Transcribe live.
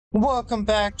Welcome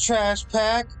back, Trash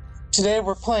Pack. Today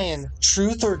we're playing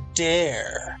Truth or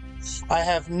Dare. I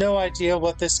have no idea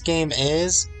what this game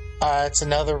is. It's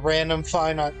another random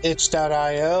find on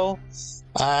itch.io,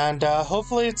 and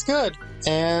hopefully it's good.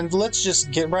 And let's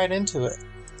just get right into it.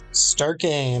 Start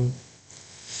game.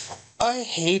 I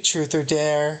hate Truth or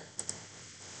Dare.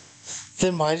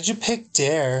 Then why did you pick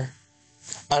Dare?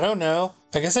 I don't know.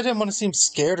 I guess I didn't want to seem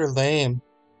scared or lame.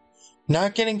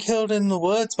 Not getting killed in the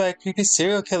woods by a creepy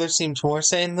serial killer seems more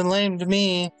sane than lame to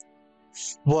me.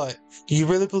 What? You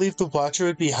really believe the Watcher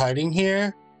would be hiding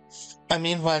here? I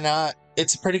mean, why not?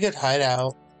 It's a pretty good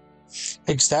hideout.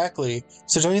 Exactly.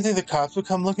 So don't you think the cops would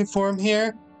come looking for him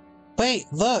here? Wait,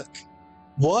 look!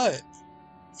 What?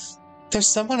 There's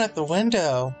someone at the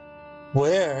window.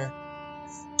 Where?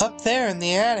 Up there in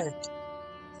the attic.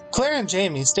 Claire and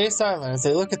Jamie stay silent as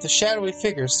they look at the shadowy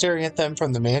figure staring at them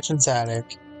from the mansion's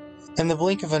attic. In the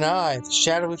blink of an eye, the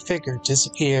shadowy figure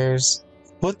disappears.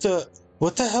 What the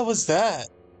hell was that?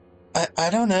 I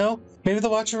don't know. Maybe the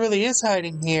Watcher really is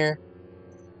hiding here.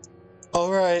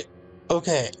 Alright.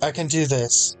 Okay, I can do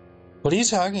this. What are you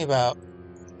talking about?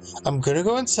 I'm gonna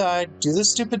go inside, do the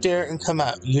stupid dare, and come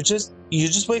out. You just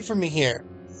wait for me here.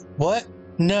 What?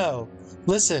 No.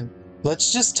 Listen,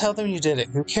 let's just tell them you did it.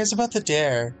 Who cares about the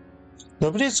dare?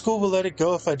 Nobody at school will let it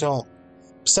go if I don't.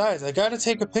 Besides, I gotta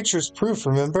take a picture as proof,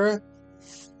 remember?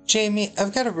 Jamie,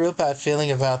 I've got a real bad feeling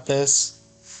about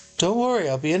this. Don't worry,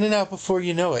 I'll be in and out before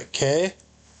you know it, Kay?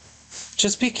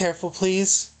 Just be careful,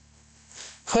 please.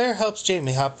 Claire helps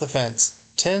Jamie hop the fence.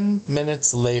 10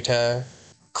 minutes later.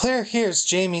 Claire hears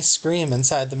Jamie scream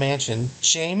inside the mansion.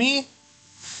 Jamie?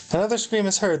 Another scream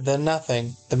is heard, then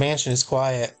nothing. The mansion is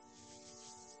quiet.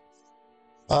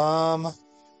 Oh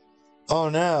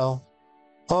no.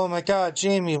 Oh my god,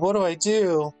 Jamie, what do I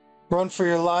do? Run for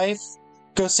your life?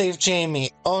 Go save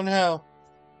Jamie. Oh no.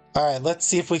 Alright, let's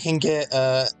see if we can get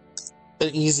an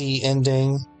easy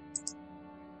ending.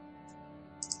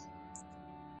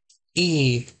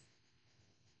 E.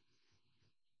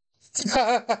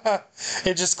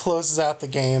 It just closes out the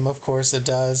game, of course it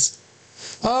does.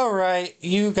 Alright,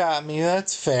 you got me,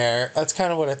 that's fair. That's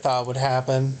kind of what I thought would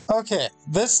happen. Okay,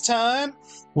 this time,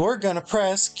 we're gonna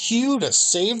press Q to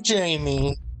save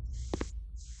Jamie.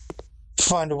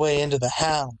 Find a way into the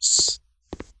house.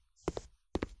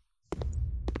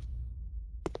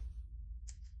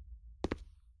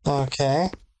 Okay.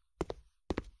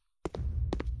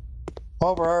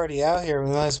 While we're already out here, we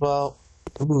might as well...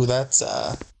 Ooh, that's,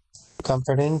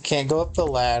 comforting. Can't go up the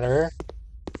ladder.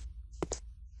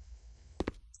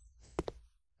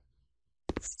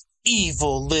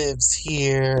 Evil lives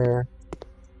here.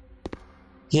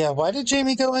 Yeah, why did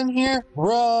Jamie go in here?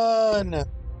 Run!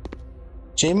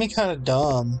 Jamie kind of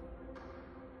dumb.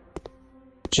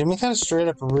 Jamie kind of straight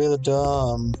up really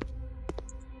dumb.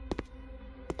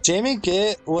 Jamie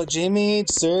get what Jamie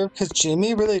deserved because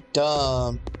Jamie really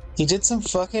dumb. He did some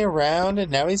fucking around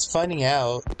and now he's finding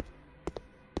out.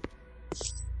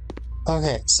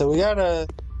 Okay, so we got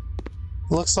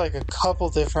looks like a couple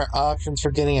different options for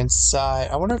getting inside.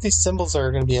 I wonder if these symbols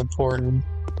are going to be important.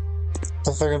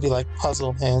 If they're going to be like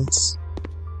puzzle hints.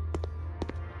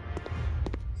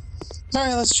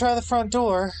 Alright, let's try the front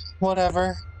door.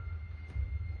 Whatever.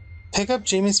 Pick up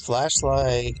Jamie's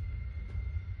flashlight.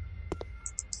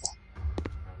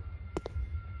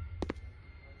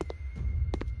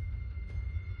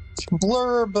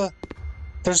 Blurb!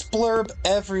 There's blurb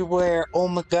everywhere. Oh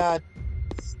my god.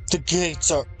 The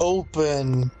gates are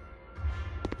open.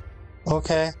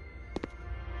 Okay.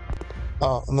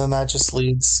 Oh, and then that just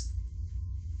leads.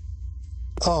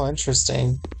 Oh,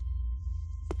 interesting.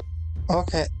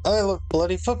 Okay. Oh, look,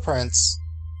 bloody footprints.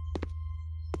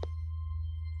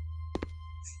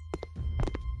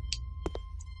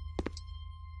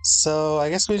 So, I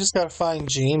guess we just gotta find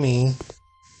Jamie.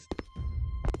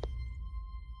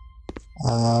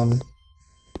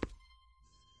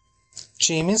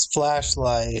 Jamie's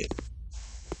flashlight.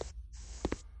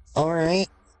 Alright.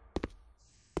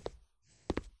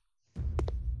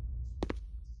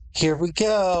 Here we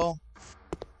go.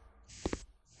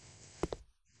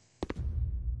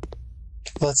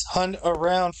 Let's hunt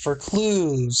around for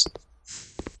clues.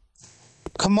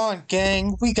 Come on,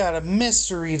 gang. We got a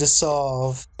mystery to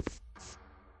solve.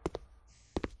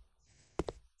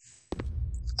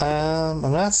 I'm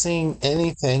not seeing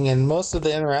anything, and most of the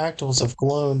interactables have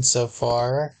glown so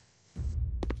far.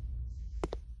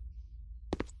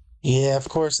 Yeah, of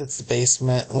course it's the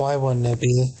basement. Why wouldn't it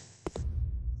be?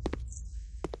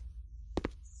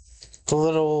 The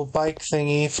little bike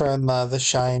thingy from The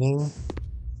Shining.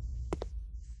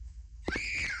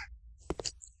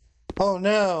 Oh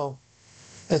no!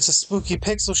 It's a spooky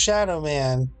pixel shadow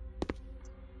man.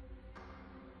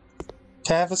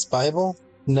 Can I have this Bible?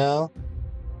 No.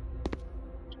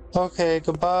 Okay,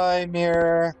 goodbye,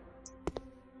 mirror.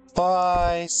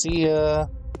 Bye, see ya.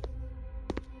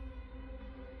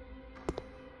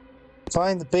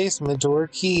 Find the basement door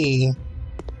key.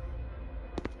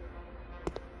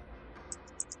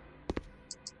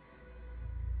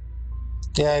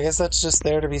 Yeah, I guess that's just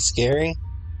there to be scary.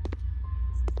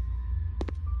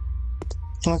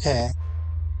 Okay.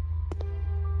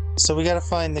 So we gotta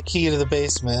find the key to the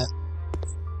basement.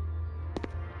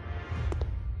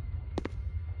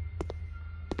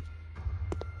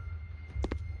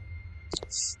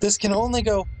 This can only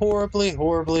go horribly,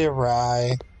 horribly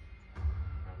awry.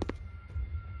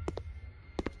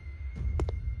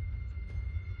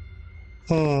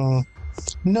 No,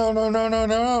 no, no, no, no, no,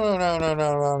 no, no,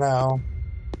 no, no, no.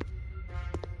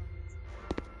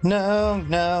 No,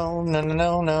 no, no,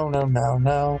 no, no, no, no,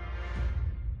 no.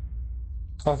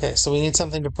 Okay, so we need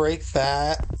something to break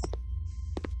that.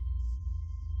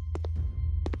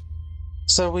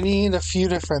 So we need a few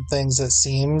different things, it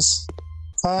seems.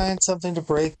 Find something to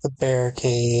break the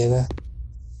barricade.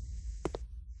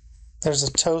 There's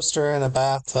a toaster in a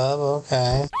bathtub,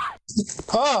 okay.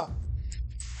 Oh!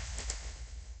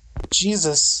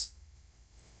 Jesus.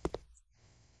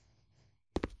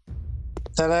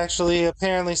 That actually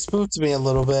apparently spooked me a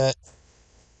little bit.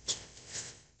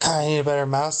 I need a better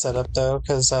mouse setup though,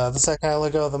 because the second I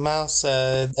let go of the mouse,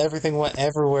 everything went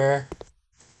everywhere.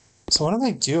 So what am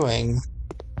I doing?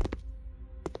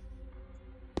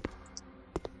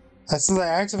 Since I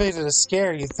activated a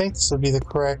scare, you'd think this would be the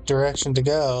correct direction to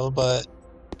go, but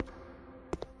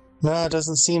no, it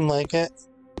doesn't seem like it.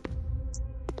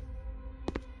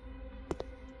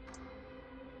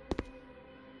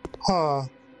 Huh.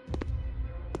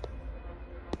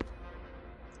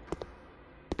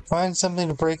 Find something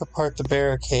to break apart the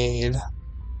barricade.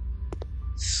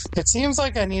 It seems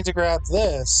like I need to grab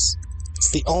this.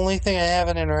 It's the only thing I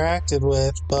haven't interacted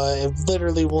with, but it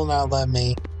literally will not let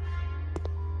me.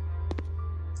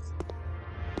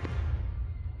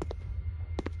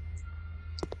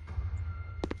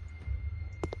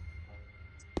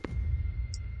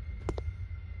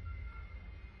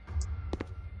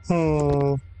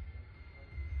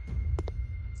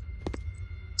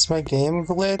 Is my game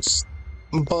glitched?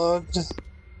 Bugged?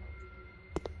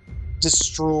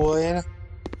 Destroyed?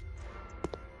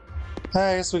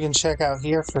 I guess we can check out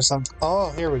here for something.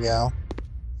 Oh, here we go.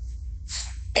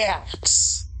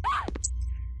 Axe!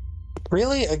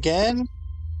 Really? Again?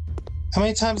 How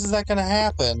many times is that gonna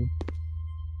happen?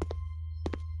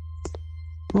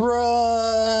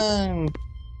 Run!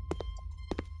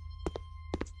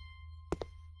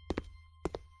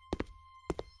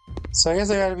 So I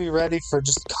guess I gotta be ready for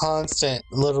just constant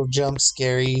little jump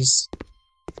scaries.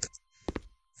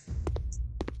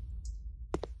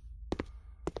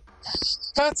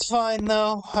 That's fine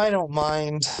though, I don't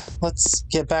mind. Let's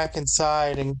get back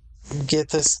inside and get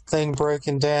this thing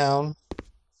broken down.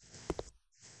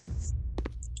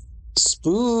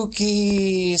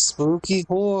 Spooky! Spooky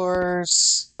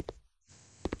horse!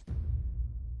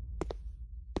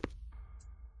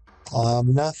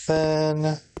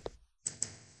 Nothing.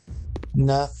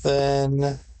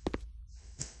 Nothing.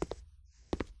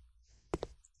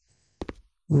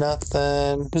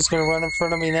 Nothing. Who's gonna run in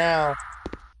front of me now?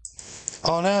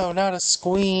 Oh no, not a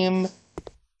scream.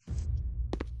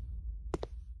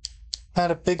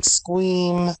 Not a big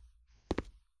scream.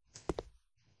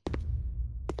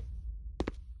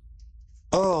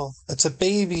 Oh, it's a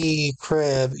baby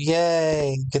crib.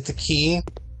 Yay. Get the key.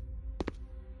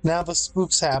 Now the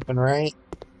spooks happen, right?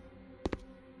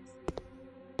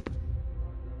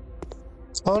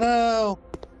 Oh no!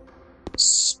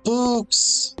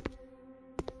 Spooks!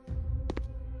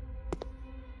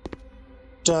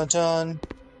 Dun dun!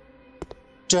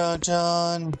 Dun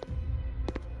dun!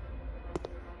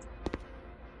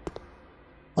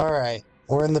 Alright,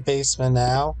 we're in the basement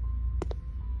now.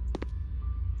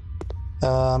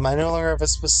 I no longer have a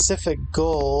specific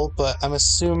goal, but I'm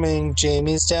assuming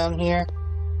Jamie's down here.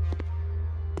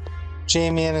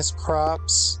 Jamie and his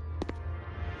props.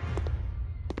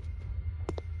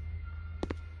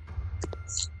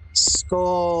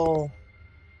 Skull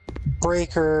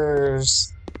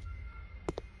breakers.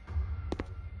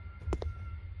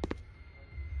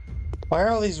 Why are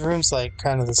all these rooms like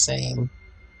kind of the same?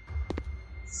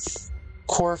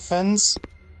 Corfins.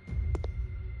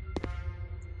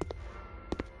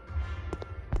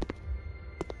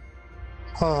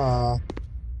 Huh.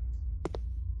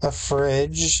 A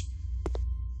fridge.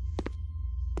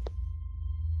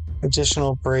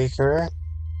 Additional breaker.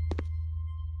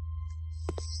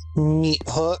 Meat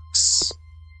hooks.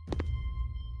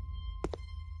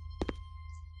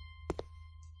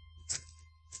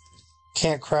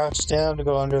 Can't crouch down to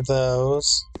go under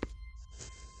those.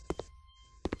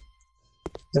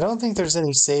 I don't think there's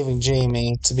any saving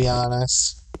Jamie, to be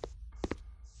honest.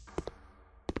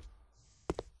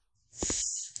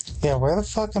 Yeah, where the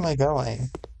fuck am I going?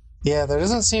 Yeah, there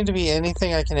doesn't seem to be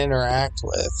anything I can interact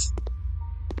with.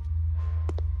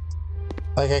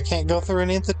 Like, I can't go through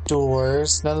any of the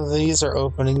doors. None of these are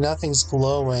opening. Nothing's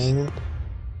glowing.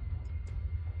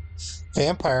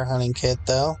 Vampire hunting kit,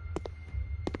 though.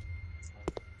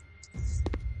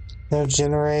 No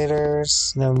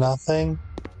generators. No nothing.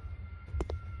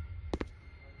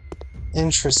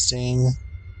 Interesting.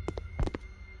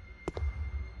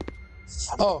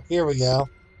 Oh, here we go.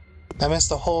 I missed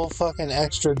the whole fucking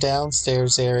extra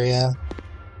downstairs area.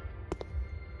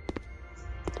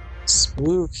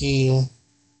 Spooky.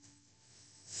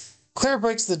 Claire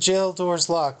breaks the jail door's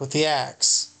lock with the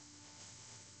axe.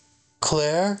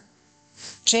 Claire?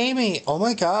 Jamie! Oh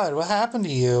my god, what happened to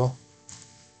you?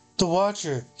 The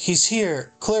Watcher. He's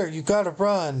here. Claire, you gotta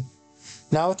run.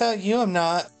 Not without you, I'm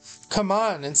not. Come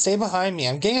on, and stay behind me.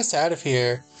 I'm getting us out of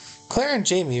here. Claire and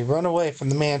Jamie run away from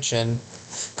the mansion.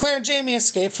 Claire and Jamie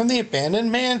escape from the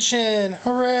abandoned mansion.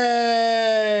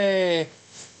 Hooray!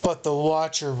 But the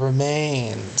Watcher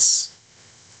remains.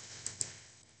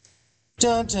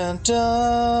 Dun dun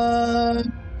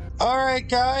dun! Alright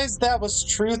guys, that was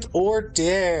Truth or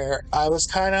Dare. I was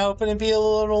kind of hoping it'd be a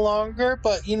little longer,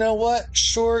 but you know what?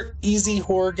 Short, easy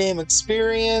horror game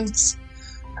experience.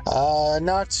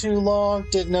 Not too long,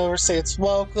 didn't overstay its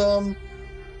welcome.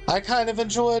 I kind of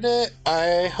enjoyed it.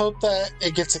 I hope that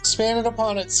it gets expanded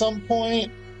upon at some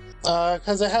point,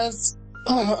 because it has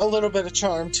a little bit of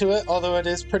charm to it, although it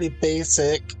is pretty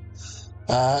basic.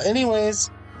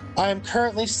 Anyways, I'm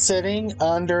currently sitting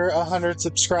under 100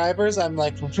 subscribers. I'm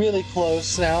like really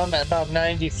close now. I'm at about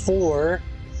 94.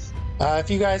 If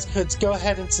you guys could go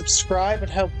ahead and subscribe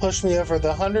and help push me over the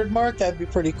 100 mark, that'd be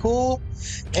pretty cool.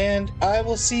 And I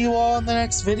will see you all in the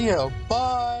next video.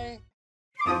 Bye!